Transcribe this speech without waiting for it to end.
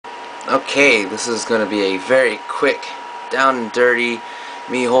Okay, this is going to be a very quick, down and dirty,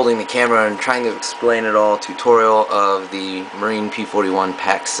 me holding the camera and trying to explain it all tutorial of the Marine P41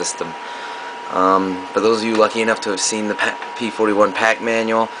 Pack system. For those of you lucky enough to have seen the P41 Pack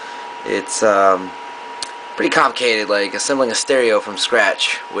manual, it's pretty complicated, like assembling a stereo from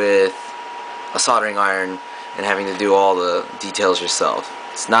scratch with a soldering iron and having to do all the details yourself.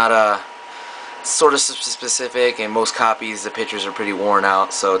 It's not sort of specific, and most copies the pictures are pretty worn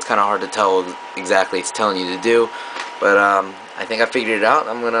out, so it's kind of hard to tell exactly what it's telling you to do, but I think I figured it out.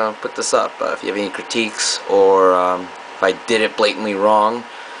 I'm gonna put this up. If you have any critiques, or if I did it blatantly wrong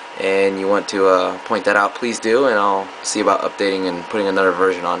and you want to point that out, please do, and I'll see about updating and putting another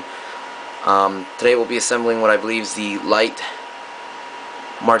version on. Today we'll be assembling what I believe is the light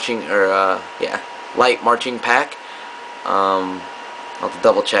marching pack. I'll have to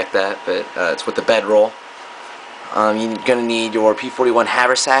double check that, but it's with the bedroll. You're going to need your P41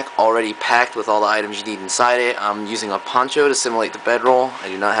 haversack already packed with all the items you need inside it. I'm using a poncho to simulate the bedroll. I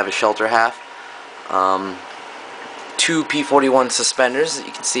do not have a shelter half. 2 P41 suspenders that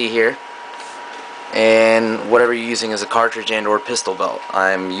you can see here, and whatever you're using as a cartridge and or pistol belt.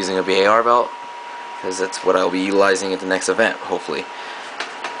 I'm using a BAR belt because that's what I'll be utilizing at the next event, hopefully.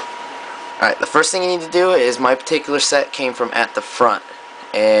 Alright, the first thing you need to do is, my particular set came from At the Front,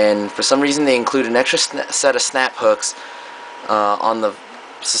 and for some reason they include an extra set of snap hooks on the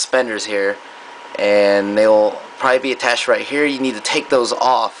suspenders here, and they'll probably be attached right here. You need to take those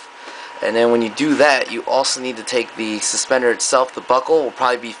off, and then when you do that, you also need to take the suspender itself. The buckle will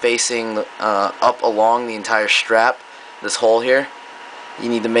probably be facing up along the entire strap, this hole here. You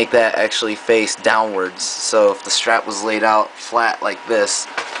need to make that actually face downwards, so if the strap was laid out flat like this,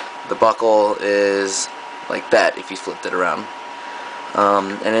 the buckle is like that if you flipped it around.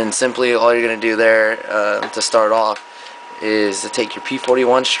 And then simply all you're going to do there to start off is to take your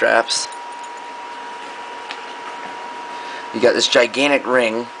P41 straps. You got this gigantic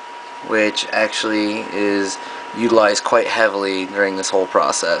ring, which actually is utilized quite heavily during this whole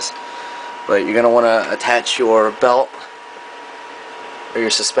process. But you're going to want to attach your belt or your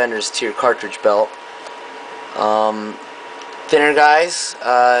suspenders to your cartridge belt. Thinner guys,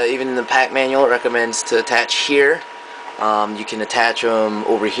 even in the pack manual, it recommends to attach here. You can attach them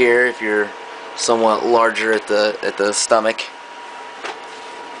over here if you're somewhat larger at the stomach.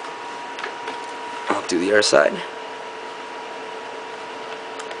 I'll do the other side.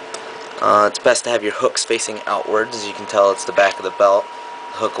 It's best to have your hooks facing outwards. As you can tell, it's the back of the belt.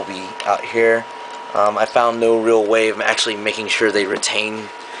 The hook will be out here. I found no real way of actually making sure they retain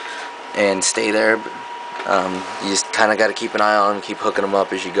and stay there. You just kind of got to keep an eye on them, keep hooking them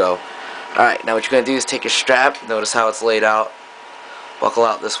up as you go. Alright, now what you're going to do is take your strap. Notice how it's laid out. Buckle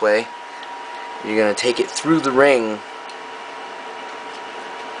out this way. You're going to take it through the ring.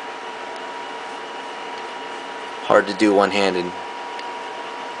 Hard to do one-handed.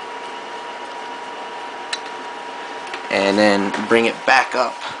 And then bring it back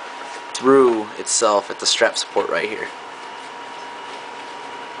up through itself at the strap support right here.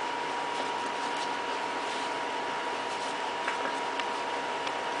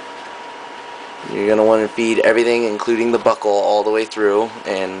 You're going to want to feed everything, including the buckle, all the way through,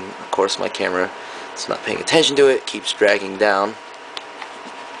 and of course my camera is not paying attention to it, keeps dragging down.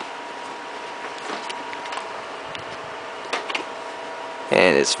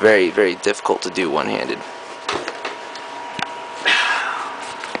 And it's very, very difficult to do one-handed.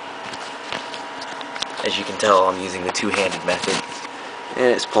 As you can tell, I'm using the two-handed method, and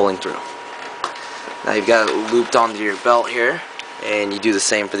it's pulling through. Now you've got it looped onto your belt here, and you do the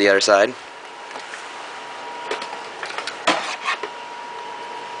same for the other side.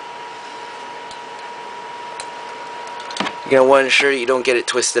 You're going to want to ensure you don't get it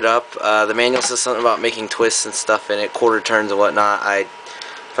twisted up. The manual says something about making twists and stuff in it, quarter turns and whatnot. I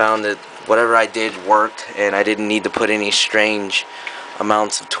found that whatever I did worked, and I didn't need to put any strange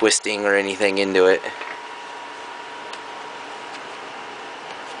amounts of twisting or anything into it.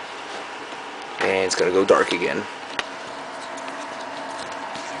 And it's going to go dark again.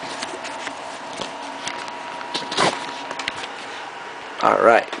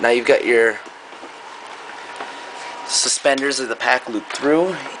 Alright, now you've got your suspenders of the pack looped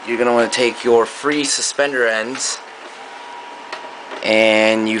through. You're going to want to take your free suspender ends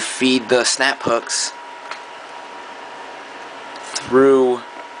and you feed the snap hooks through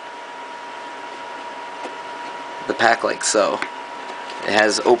the pack like so. It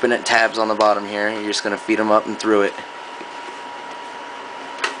has open tabs on the bottom here. You're just going to feed them up and through it.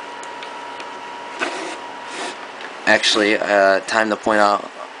 Actually, time to point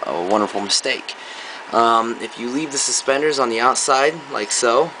out a wonderful mistake. If you leave the suspenders on the outside, like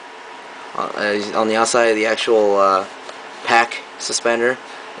so, on the outside of the actual pack suspender,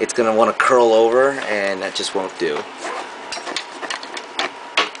 it's going to want to curl over, and that just won't do.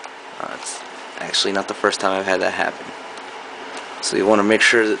 It's actually not the first time I've had that happen. So you want to make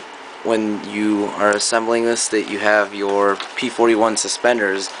sure that when you are assembling this, that you have your P41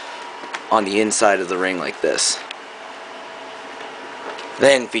 suspenders on the inside of the ring like this.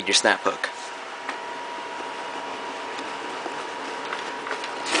 Then feed your snap hook.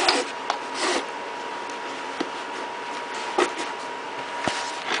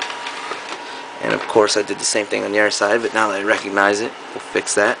 And of course I did the same thing on the other side, but now that I recognize it, we'll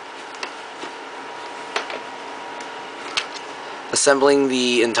fix that. Assembling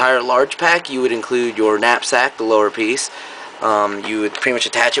the entire large pack, you would include your knapsack, the lower piece. You would pretty much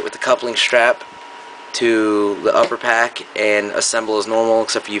attach it with the coupling strap to the upper pack and assemble as normal,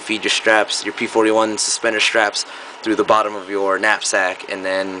 except for you feed your straps, your P41 suspender straps, through the bottom of your knapsack, and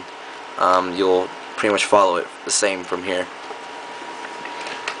then you'll pretty much follow it the same from here.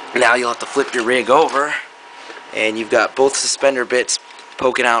 Now you'll have to flip your rig over, and you've got both suspender bits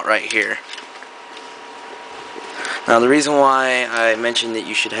poking out right here. Now the reason why I mentioned that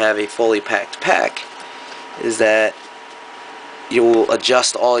you should have a fully packed pack is that you will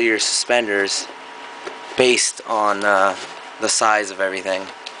adjust all your suspenders based on the size of everything.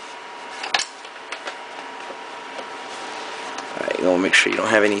 Alright, you want to make sure you don't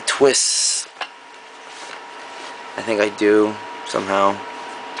have any twists. I think I do somehow.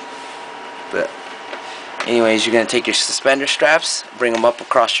 But anyways, you're going to take your suspender straps, bring them up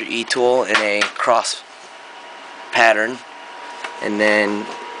across your E-tool in a cross pattern, and then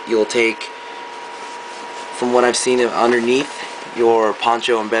you'll take, from what I've seen underneath your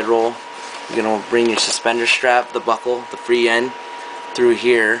poncho and bedroll, you're going to bring your suspender strap, the buckle, the free end, through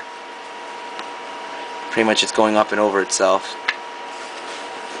here. Pretty much it's going up and over itself.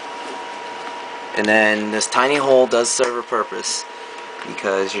 And then this tiny hole does serve a purpose,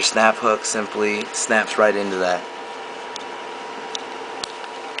 because your snap hook simply snaps right into that.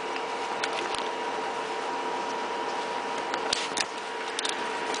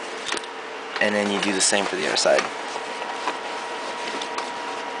 And then you do the same for the other side.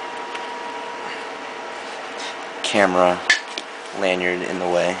 Camera lanyard in the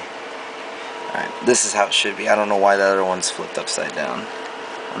way. Alright, this is how it should be. I don't know why the other one's flipped upside down.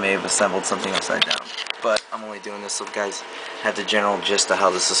 I may have assembled something upside down. But I'm only doing this so you guys have the general gist of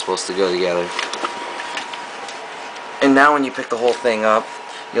how this is supposed to go together. And now when you pick the whole thing up,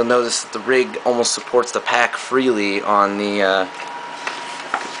 you'll notice that the rig almost supports the pack freely on the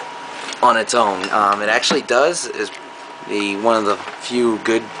on its own. It actually does, is one of the few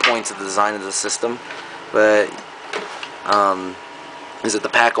good points of the design of the system, but is that the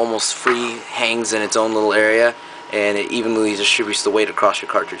pack almost free hangs in its own little area, and it evenly distributes the weight across your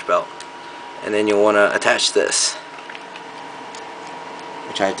cartridge belt. And then you'll want to attach this,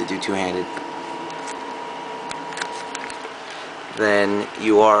 which I have to do two-handed. Then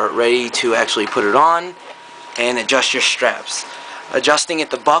you are ready to actually put it on and adjust your straps. Adjusting at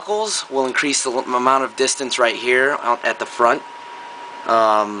the buckles will increase the amount of distance right here at the front.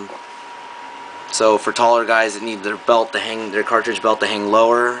 So for taller guys that need their belt to hang, their cartridge belt to hang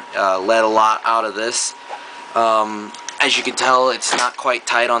lower, let a lot out of this. As you can tell, it's not quite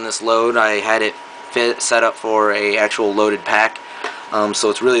tight on this load. I had it set up for a actual loaded pack, so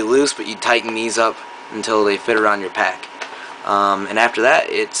it's really loose, but you tighten these up until they fit around your pack. And after that,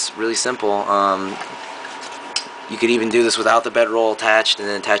 it's really simple. You could even do this without the bedroll attached, and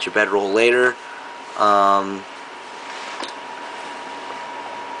then attach your bedroll later.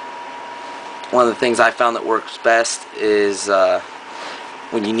 One of the things I found that works best is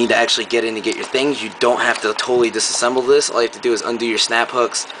when you need to actually get in to get your things, you don't have to totally disassemble this. All you have to do is undo your snap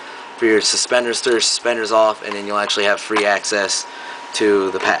hooks for your suspenders, throw your suspenders off, and then you'll actually have free access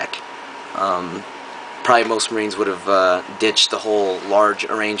to the pack. Probably most Marines would have ditched the whole large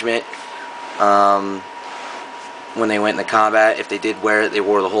arrangement when they went into combat. If they did wear it, they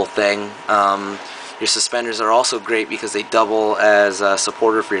wore the whole thing. Your suspenders are also great because they double as a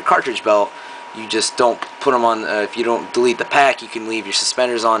supporter for your cartridge belt. You just don't put them on, if you don't delete the pack, you can leave your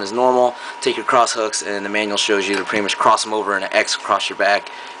suspenders on as normal, take your cross hooks, and the manual shows you to pretty much cross them over in an X across your back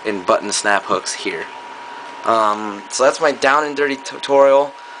and button the snap hooks here. So that's my down and dirty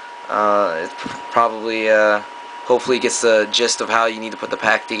tutorial. It probably, hopefully gets the gist of how you need to put the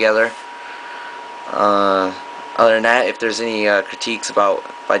pack together. Other than that, if there's any critiques about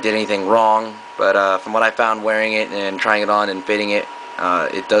if I did anything wrong, but from what I found wearing it and trying it on and fitting it,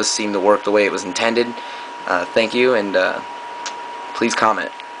 it does seem to work the way it was intended. Thank you, and please comment.